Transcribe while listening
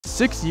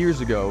6 years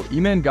ago,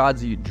 Iman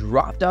Gadzhi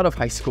dropped out of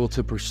high school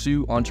to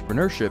pursue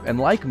entrepreneurship, and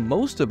like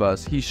most of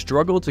us, he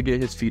struggled to get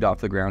his feet off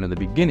the ground in the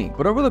beginning.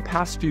 But over the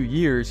past few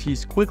years,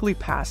 he's quickly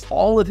passed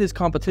all of his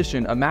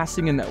competition,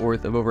 amassing a net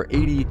worth of over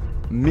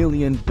 $80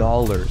 million.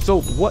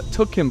 So what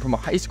took him from a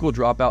high school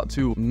dropout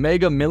to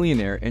mega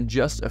millionaire in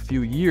just a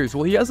few years?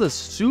 Well, he has a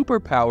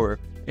superpower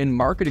in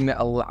marketing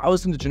that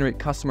allows him to generate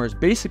customers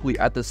basically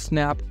at the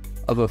snap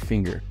of a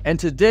finger. And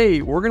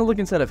today we're going to look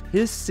inside of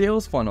his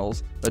sales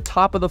funnels, the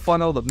top of the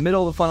funnel, the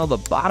middle of the funnel, the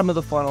bottom of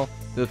the funnel,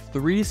 the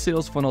 3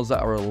 sales funnels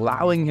that are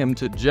allowing him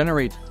to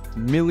generate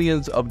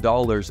millions of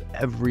dollars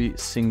every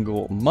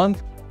single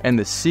month, and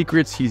the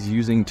secrets he's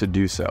using to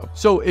do so.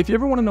 So if you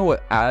ever want to know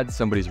what ads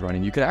somebody's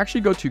running, you can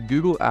actually go to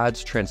Google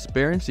Ads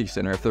Transparency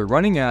Center. If they're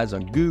running ads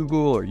on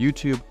Google or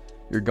YouTube,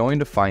 you're going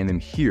to find them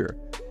here.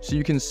 So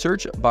you can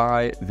search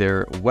by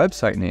their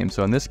website name.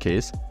 So in this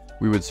case,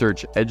 we would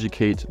search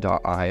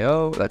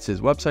educate.io, that's his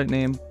website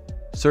name,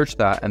 search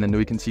that, and then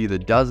we can see the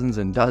dozens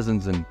and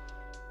dozens and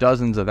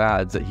dozens of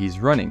ads that he's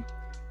running.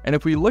 And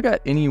if we look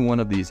at any one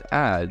of these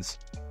ads,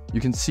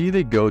 you can see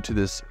they go to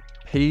this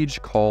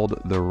page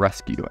called The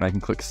Rescue, and I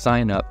can click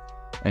sign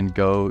up and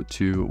go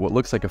to what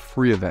looks like a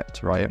free event,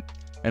 right?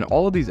 And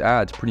all of these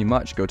ads pretty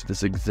much go to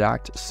this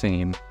exact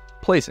same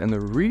place. And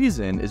the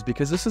reason is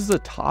because this is the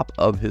top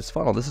of his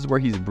funnel. This is where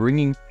he's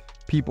bringing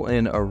people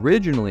in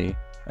originally,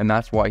 and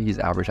that's why he's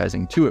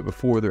advertising to it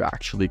before they're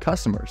actually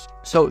customers.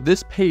 So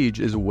this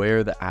page is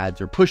where the ads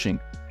are pushing.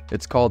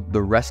 It's called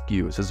The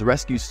Rescue. It says The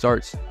Rescue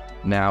starts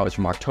now. It's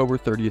from October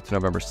 30th to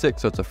November 6th.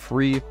 So it's a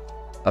free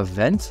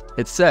event.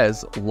 It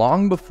says,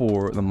 long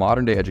before the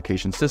modern day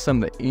education system,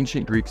 the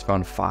ancient Greeks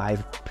found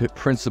 5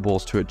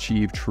 principles to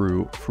achieve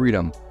true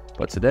freedom.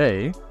 But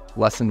today,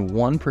 less than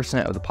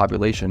 1% of the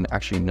population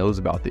actually knows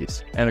about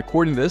these. And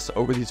according to this,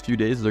 over these few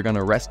days, they're going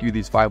to rescue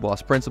these 5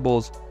 lost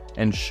principles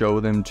and show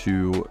them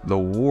to the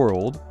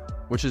world,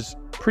 which is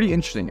pretty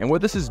interesting. And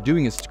what this is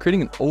doing is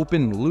creating an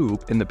open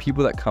loop in the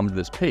people that come to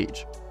this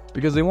page,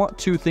 because they want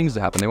 2 things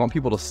to happen. They want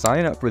people to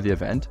sign up for the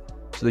event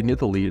so they can get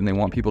the lead, and they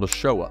want people to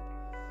show up.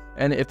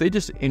 And if they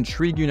just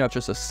intrigue you enough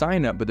just to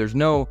sign up, but there's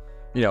no,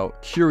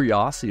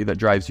 curiosity that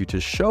drives you to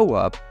show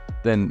up,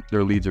 then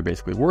their leads are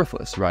basically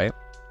worthless, right?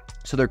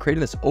 So they're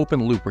creating this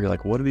open loop where you're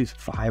like, what are these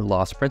 5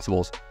 lost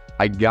principles?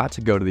 I got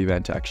to go to the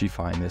event to actually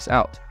find this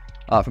out.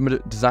 From a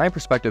design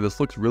perspective, this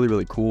looks really,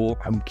 really cool.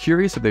 I'm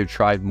curious if they've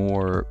tried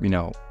more,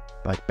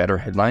 like better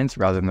headlines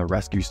rather than the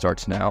rescue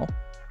starts now.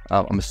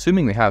 I'm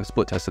assuming they have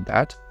split tested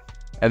that.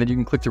 And then you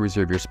can click to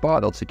reserve your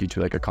spot. They'll take you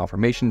to like a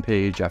confirmation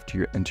page after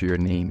you enter your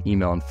name,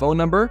 email, and phone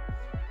number.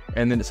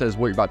 And then it says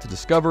what you're about to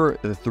discover,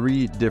 the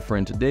 3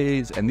 different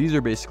days. And these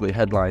are basically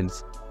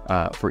headlines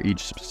for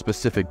each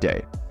specific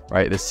day,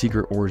 right? The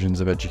secret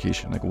origins of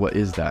education. Like, what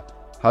is that?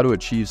 How to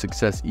achieve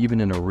success even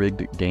in a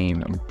rigged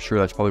game. I'm sure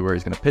that's probably where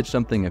he's going to pitch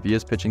something, if he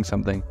is pitching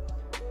something.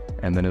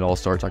 And then it all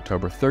starts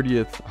October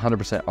 30th,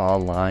 100%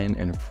 online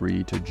and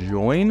free to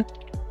join.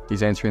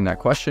 He's answering that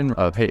question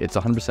of, hey, it's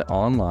 100%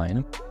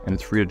 online and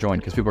it's free to join,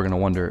 because people are going to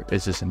wonder,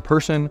 is this in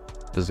person?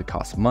 Does it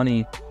cost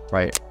money,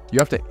 right? You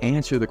have to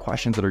answer the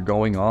questions that are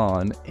going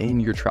on in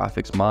your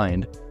traffic's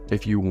mind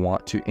if you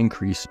want to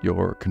increase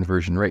your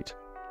conversion rate.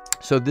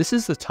 So this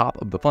is the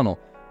top of the funnel.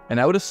 And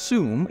I would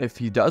assume if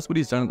he does what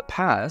he's done in the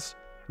past,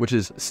 which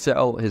is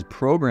sell his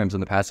programs in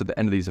the past at the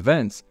end of these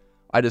events,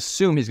 I'd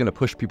assume he's going to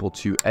push people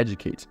to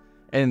educate.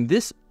 And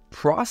this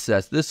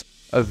process, this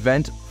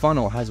event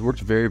funnel has worked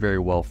very, very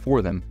well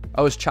for them.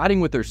 I was chatting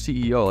with their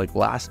CEO like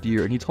last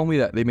year, and he told me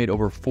that they made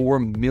over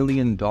 $4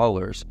 million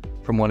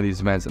from one of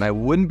these events. And I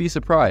wouldn't be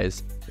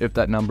surprised if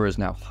that number is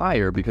now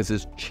higher, because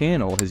his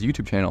channel, his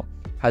YouTube channel,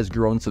 has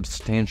grown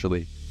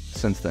substantially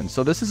since then.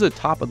 So this is the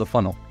top of the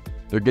funnel.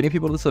 They're getting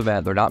people to this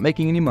event. They're not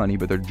making any money,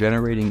 but they're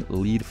generating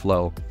lead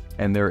flow,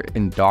 and they're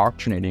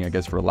indoctrinating, I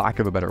guess, for lack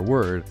of a better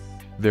word,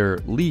 their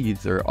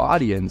leads, their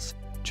audience,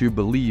 to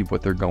believe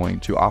what they're going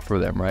to offer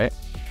them, right?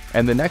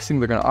 And the next thing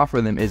they're going to offer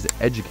them is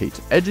educate.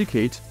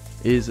 Educate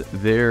is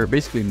their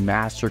basically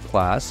master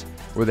class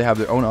where they have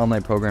their own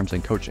online programs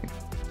and coaching.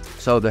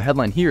 So the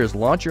headline here is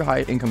launch your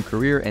high income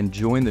career and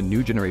join the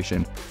new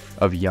generation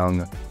of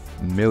young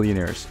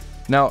millionaires.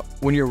 Now,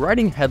 when you're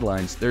writing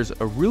headlines, there's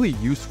a really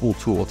useful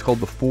tool. It's called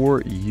the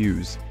 4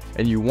 U's.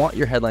 And you want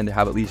your headline to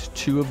have at least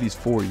 2 of these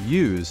 4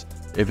 U's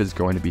if it's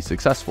going to be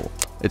successful.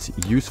 It's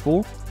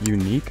useful,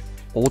 unique,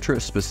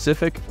 ultra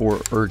specific, or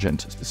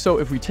urgent. So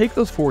if we take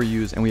those 4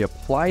 U's and we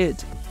apply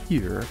it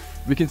here,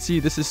 we can see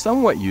this is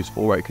somewhat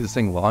useful, right? Because it's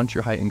saying launch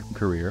your high income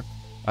career.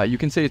 You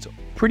can say it's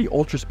pretty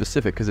ultra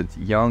specific because it's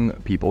young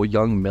people,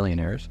 young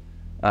millionaires.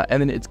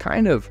 And then it's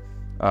kind of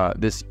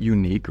this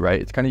unique,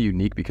 right? It's kind of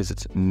unique because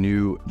it's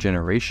new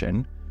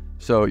generation.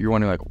 So you're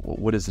wondering like, well,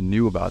 what is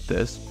new about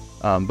this?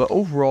 But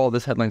overall,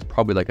 this headline's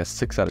probably like a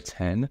 6 out of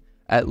 10,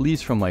 at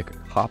least from like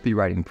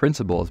copywriting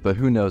principles, but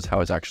who knows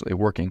how it's actually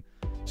working.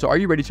 So are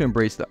you ready to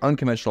embrace the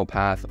unconventional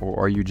path, or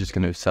are you just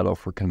going to settle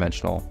for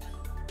conventional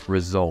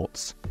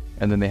results?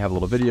 And then they have a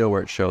little video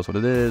where it shows what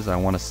it is. I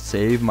want to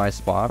save my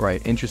spot,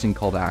 right? Interesting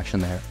call to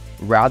action there.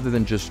 rather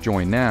than just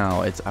join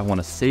now, it's I want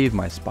to save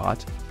my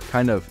spot,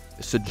 kind of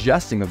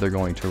suggesting that they're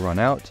going to run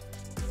out.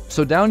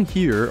 So down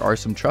here are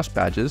some trust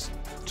badges.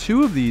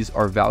 2 of these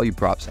are value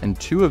props, and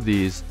 2 of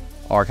these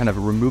are kind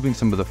of removing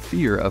some of the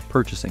fear of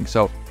purchasing.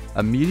 So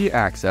immediate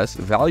access,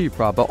 value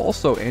prop, but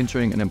also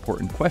answering an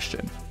important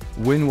question.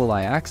 When will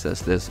I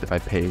access this if I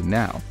pay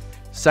now?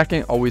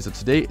 Second, always up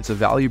to date, it's a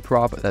value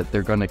prop that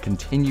they're going to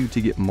continue to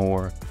get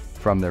more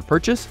from their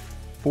purchase.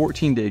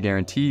 14-day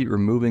guarantee,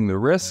 removing the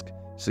risk,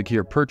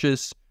 secure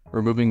purchase,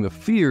 removing the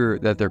fear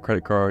that their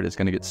credit card is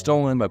going to get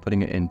stolen by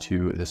putting it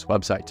into this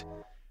website.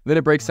 Then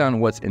it breaks down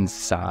what's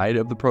inside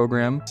of the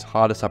program,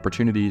 hottest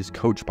opportunities,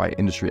 coached by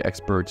industry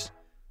experts,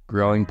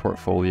 growing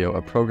portfolio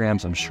of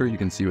programs. I'm sure you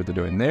can see what they're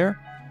doing there.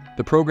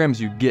 The programs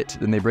you get,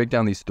 then they break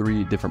down these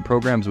 3 different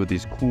programs with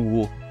these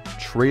cool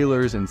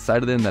trailers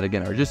inside of them that,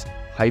 again, are just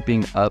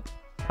hyping up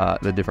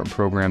the different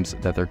programs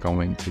that they're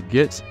going to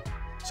get.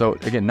 So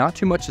again, not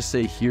too much to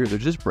say here. They're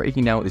just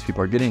breaking down what these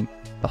people are getting,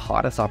 the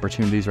hottest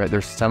opportunities, right?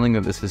 They're selling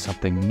that this is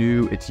something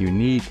new, it's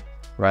unique,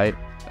 right?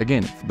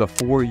 Again, the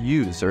 4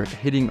 U's are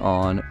hitting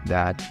on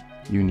that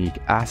unique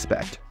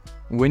aspect.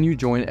 When you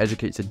join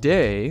Educate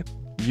Today,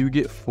 you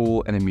get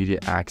full and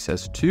immediate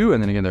access to,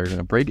 and then again, they're going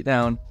to break it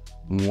down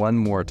one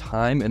more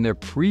time, and they're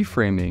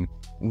pre-framing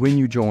when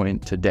you join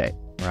today,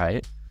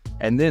 right?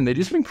 And then they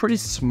do something pretty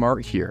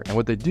smart here. And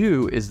what they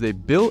do is they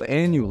bill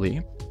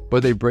annually,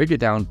 but they break it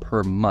down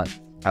per month,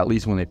 at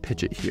least when they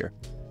pitch it here.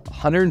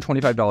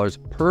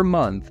 $125 per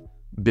month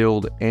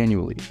billed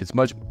annually. It's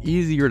much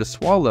easier to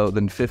swallow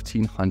than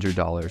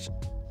 $1,500.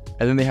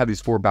 And then they have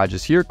these 4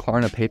 badges here: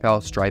 Klarna,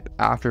 PayPal, Stripe,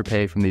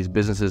 Afterpay, from these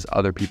businesses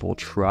other people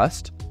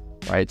trust,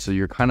 right? So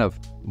you're kind of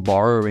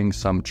borrowing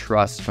some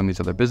trust from these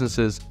other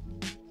businesses.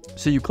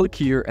 So you click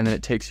here and then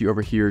it takes you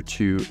over here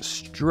to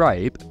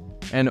Stripe.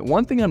 And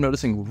one thing I'm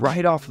noticing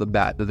right off the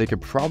bat that they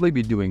could probably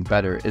be doing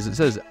better is it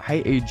says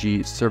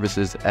IAG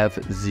Services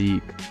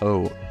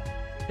FZO.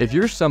 If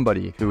you're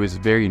somebody who is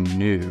very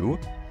new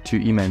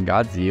to Iman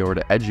Gadzhi or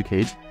to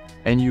Educate,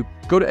 and you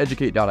go to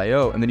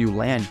educate.io and then you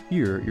land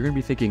here, you're going to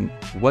be thinking,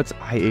 what's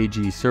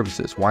IAG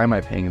Services? Why am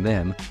I paying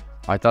them?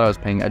 I thought I was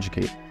paying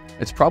Educate.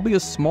 It's probably a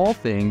small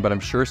thing, but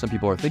I'm sure some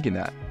people are thinking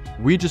that.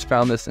 We just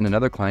found this in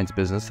another client's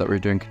business that we're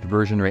doing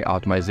conversion rate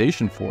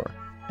optimization for.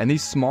 And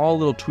these small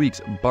little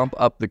tweaks bump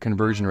up the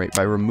conversion rate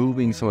by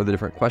removing some of the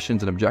different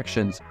questions and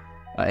objections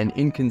and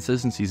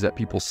inconsistencies that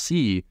people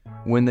see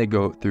when they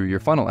go through your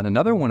funnel. And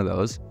another one of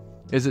those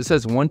is it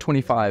says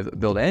 $125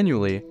 billed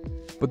annually,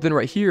 but then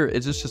right here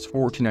it's just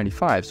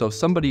 $14.95. So if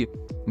somebody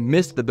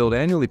missed the billed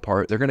annually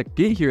part, they're going to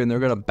get here and they're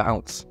going to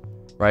bounce,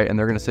 right? And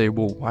they're going to say,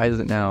 well, why is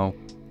it now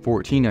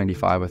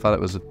 $14.95? I thought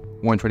it was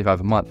 $125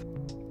 a month.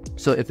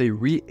 So if they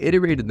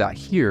reiterated that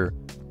here,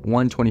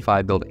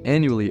 $125 billed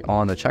annually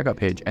on the checkout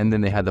page, and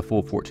then they had the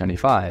full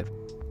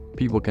 $14.95,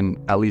 people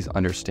can at least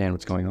understand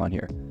what's going on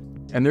here.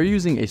 And they're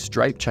using a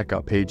Stripe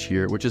checkout page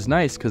here, which is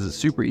nice because it's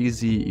super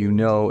easy. You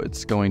know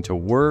it's going to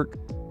work.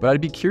 But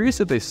I'd be curious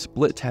if they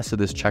split tested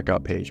this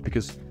checkout page,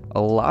 because a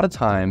lot of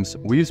times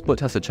we've split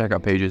tested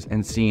checkout pages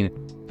and seen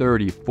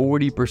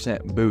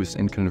 30-40% boost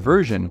in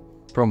conversion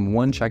from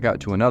one checkout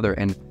to another.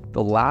 And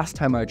the last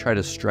time I tried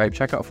a Stripe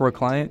checkout for a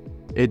client,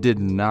 it did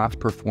not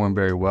perform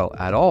very well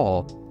at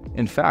all.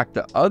 In fact,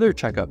 the other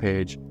checkout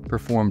page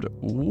performed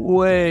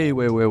way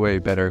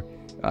better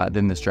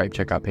than the Stripe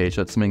checkout page.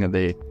 That's something that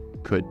they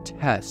could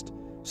test.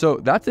 So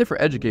that's it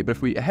for Educate. But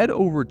if we head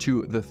over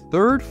to the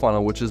 3rd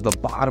funnel, which is the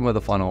bottom of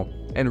the funnel,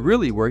 and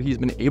really where he's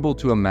been able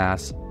to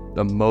amass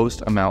the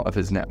most amount of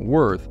his net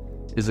worth,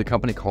 is a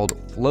company called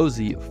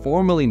Flozy,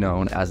 formerly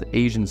known as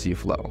Agency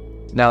Flow.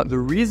 Now, the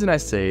reason I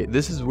say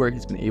this is where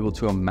he's been able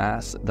to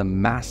amass the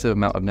massive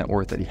amount of net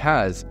worth that he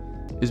has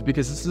is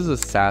because this is a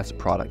SaaS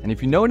product. And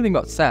if you know anything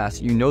about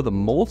SaaS, you know the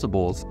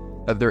multiples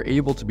that they're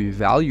able to be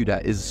valued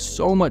at is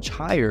so much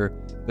higher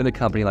than a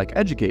company like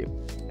Educate.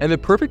 And the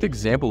perfect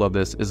example of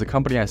this is a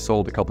company I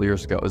sold a couple of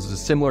years ago. It was a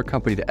similar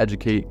company to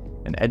Educate,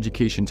 an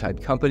education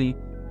type company.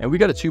 And we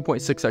got a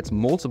 2.6x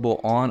multiple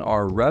on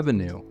our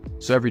revenue.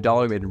 So every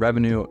dollar we made in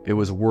revenue, it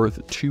was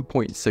worth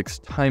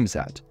 2.6 times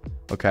that,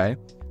 okay?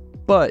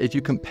 But if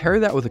you compare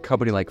that with a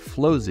company like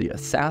Flozy, a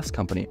SaaS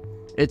company,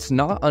 it's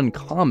not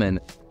uncommon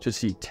to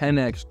see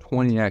 10x,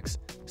 20x,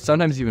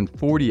 sometimes even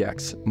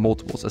 40x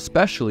multiples,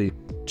 especially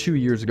 2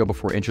 years ago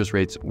before interest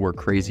rates were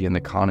crazy and the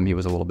economy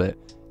was a little bit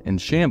in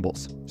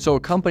shambles. So a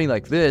company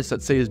like this,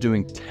 let's say, is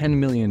doing $10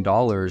 million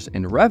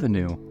in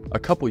revenue. A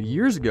couple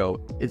years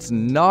ago, it's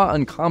not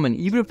uncommon,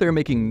 even if they're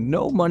making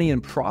no money in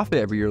profit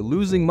every year,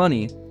 losing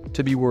money,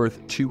 to be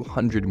worth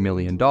 $200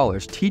 million.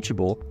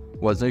 Teachable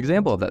was an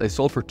example of that. They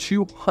sold for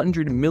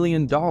 $200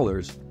 million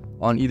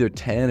on either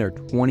 10 or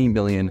 20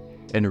 million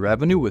in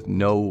revenue with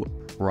no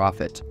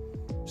profit.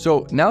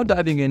 So now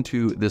diving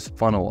into this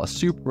funnel, a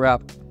super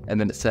app, and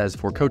then it says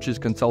for coaches,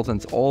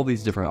 consultants, all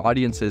these different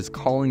audiences,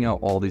 calling out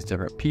all these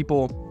different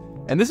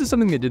people. And this is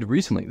something they did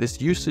recently.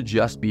 This used to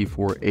just be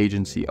for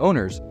agency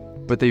owners,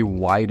 but they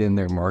widen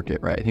their market,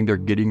 right? I think they're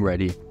getting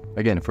ready,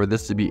 again, for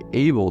this to be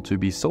able to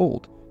be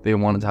sold. They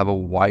wanted to have a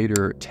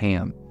wider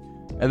TAM.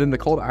 And then the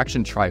call to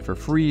action, try for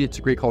free. It's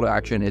a great call to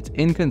action. It's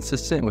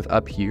inconsistent with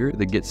up here,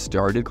 the get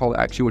started call to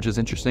action, which is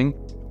interesting.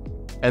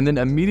 And then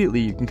immediately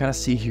you can kind of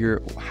see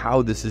here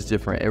how this is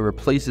different. It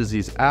replaces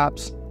these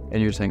apps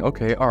and you're saying,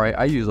 okay, all right,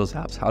 I use those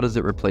apps. How does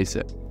it replace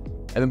it?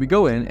 And then we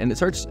go in and it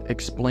starts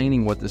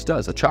explaining what this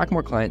does. Attract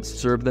more clients,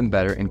 serve them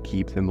better, and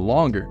keep them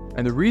longer.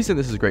 And the reason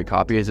this is great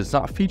copy is it's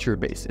not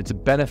feature-based, it's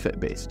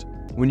benefit-based.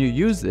 When you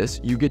use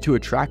this, you get to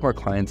attract more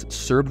clients,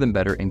 serve them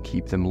better, and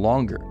keep them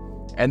longer.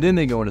 And then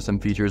they go into some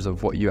features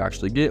of what you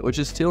actually get, which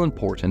is still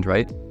important,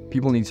 right?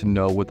 People need to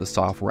know what the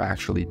software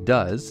actually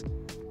does.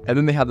 And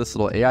then they have this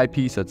little AI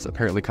piece that's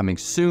apparently coming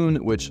soon,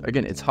 which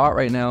again, it's hot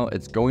right now.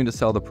 It's going to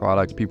sell the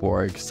product. People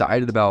are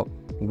excited about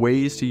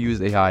ways to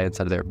use AI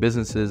inside of their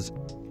businesses.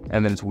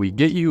 And then it's We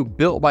Get You,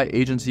 built by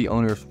agency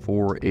owners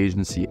for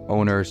agency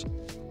owners.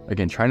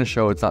 Again, trying to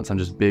show it's not some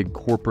just big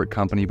corporate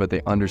company, but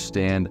they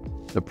understand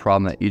the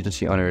problem that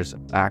agency owners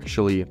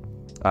actually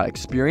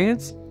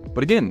experience.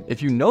 But again,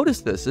 if you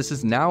notice this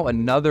is now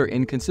another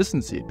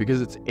inconsistency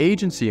because it's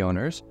agency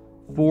owners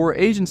for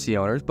agency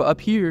owners, but up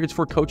here it's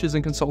for coaches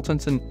and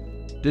consultants and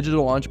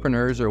digital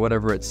entrepreneurs or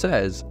whatever it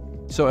says.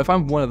 So if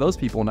I'm one of those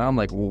people now, I'm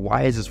like, well,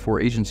 why is this for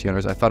agency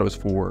owners? I thought it was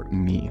for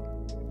me.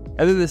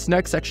 And then this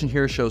next section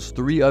here shows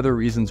 3 other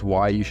reasons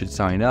why you should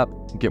sign up,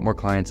 get more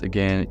clients.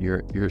 Again,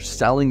 you're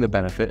selling the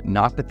benefit,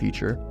 not the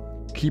feature.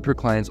 Keep your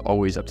clients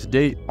always up to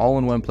date, all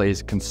in one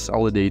place,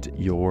 consolidate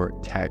your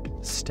tech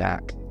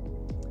stack.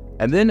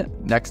 And then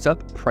next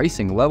up,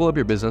 pricing, level up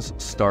your business,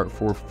 start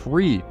for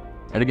free.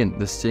 And again,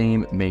 the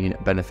same main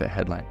benefit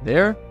headline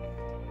there.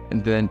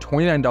 And then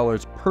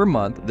 $29 per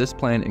month. This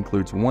plan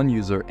includes 1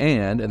 user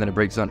and then it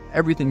breaks down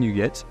everything you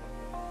get.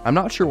 I'm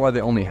not sure why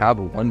they only have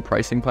 1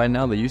 pricing plan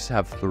now. They used to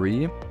have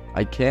 3.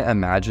 I can't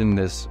imagine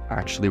this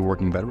actually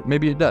working better.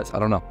 Maybe it does, I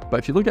don't know. But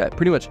if you look at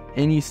pretty much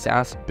any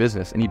SaaS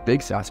business, any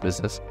big SaaS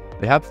business,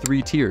 they have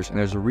 3 tiers and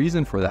there's a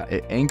reason for that.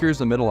 It anchors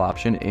the middle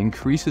option, it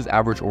increases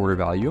average order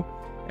value,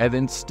 and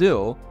then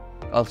still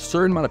a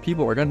certain amount of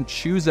people are going to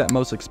choose that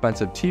most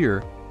expensive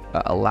tier,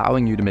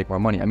 allowing you to make more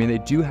money. I mean, they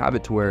do have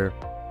it to where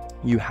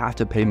you have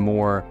to pay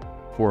more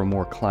for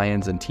more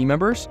clients and team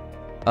members.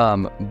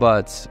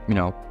 But you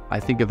know, I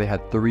think if they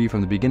had 3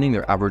 from the beginning,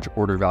 their average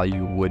order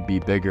value would be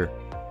bigger.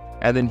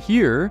 And then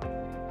here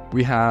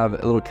we have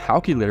a little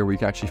calculator where you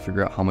can actually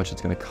figure out how much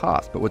it's going to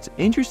cost. But what's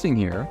interesting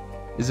here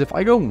is if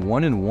I go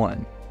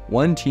 1-in-1,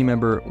 1 team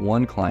member,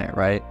 1 client,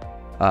 right?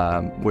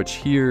 Which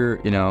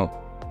here, you know,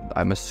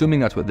 I'm assuming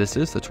that's what this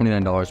is, the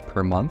 $29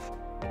 per month.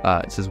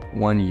 It says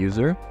 1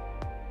 user.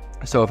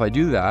 So if I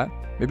do that,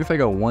 maybe if I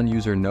go 1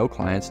 user, no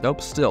clients,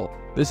 nope, still,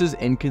 this is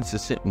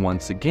inconsistent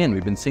once again.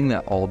 We've been seeing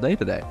that all day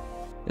today.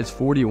 It's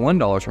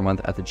 $41 per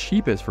month at the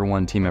cheapest for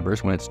 1 team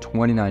members when it's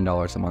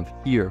 $29 a month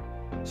here.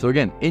 So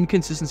again,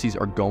 inconsistencies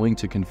are going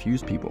to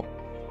confuse people.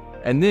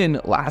 And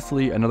then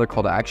lastly, another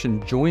call to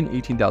action, join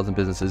 18,000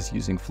 businesses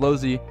using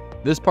Flozy.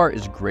 This part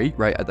is great,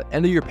 right? At the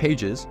end of your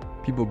pages,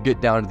 people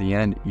get down to the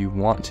end, you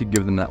want to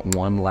give them that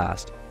one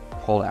last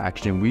call to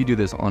action. We do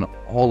this on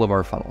all of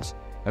our funnels.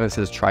 And it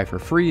says try for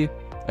free.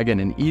 Again,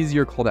 an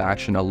easier call to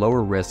action, a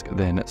lower risk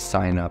than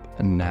sign up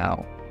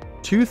now.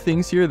 2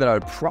 things here that I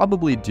would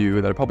probably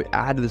do, that I'd probably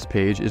add to this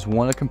page is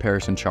 1, a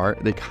comparison chart.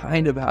 They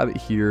kind of have it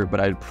here, but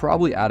I'd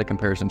probably add a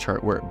comparison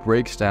chart where it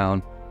breaks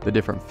down the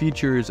different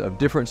features of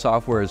different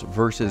softwares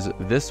versus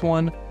this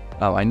one.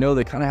 I know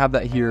they kind of have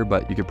that here,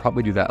 but you could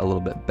probably do that a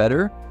little bit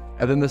better.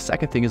 And then the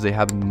second thing is they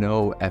have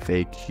no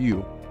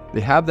FAQ.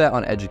 They have that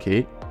on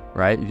Educate,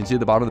 right? You can see at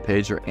the bottom of the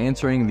page, they're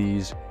answering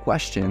these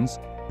questions,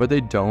 but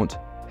they don't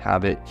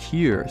have it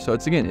here. So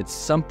it's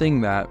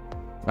something that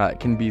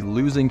can be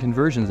losing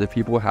conversions if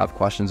people have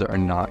questions that are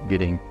not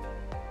getting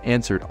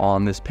answered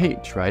on this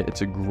page, right?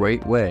 It's a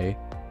great way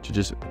to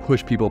just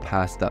push people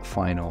past that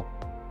final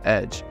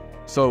edge.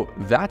 So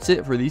that's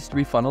it for these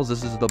 3 funnels.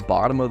 This is the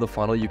bottom of the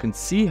funnel. You can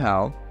see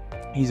how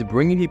he's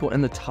bringing people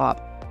in the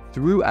top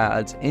through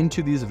ads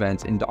into these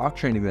events,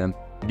 indoctrinating them,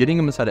 getting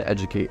them inside of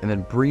Educate, and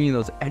then bringing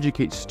those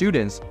Educate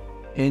students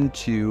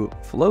into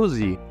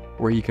Flozy,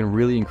 where he can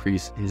really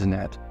increase his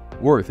net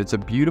worth. It's a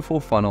beautiful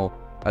funnel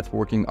that's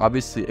working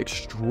obviously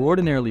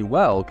extraordinarily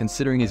well,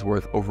 considering he's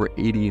worth over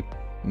 $80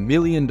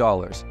 million.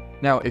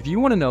 Now, if you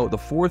want to know the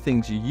 4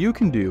 things you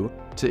can do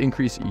to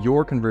increase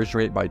your conversion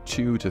rate by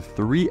 2 to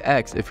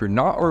 3x, if you're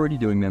not already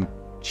doing them,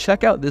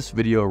 check out this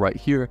video right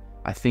here.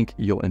 I think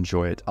you'll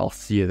enjoy it. I'll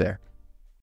see you there.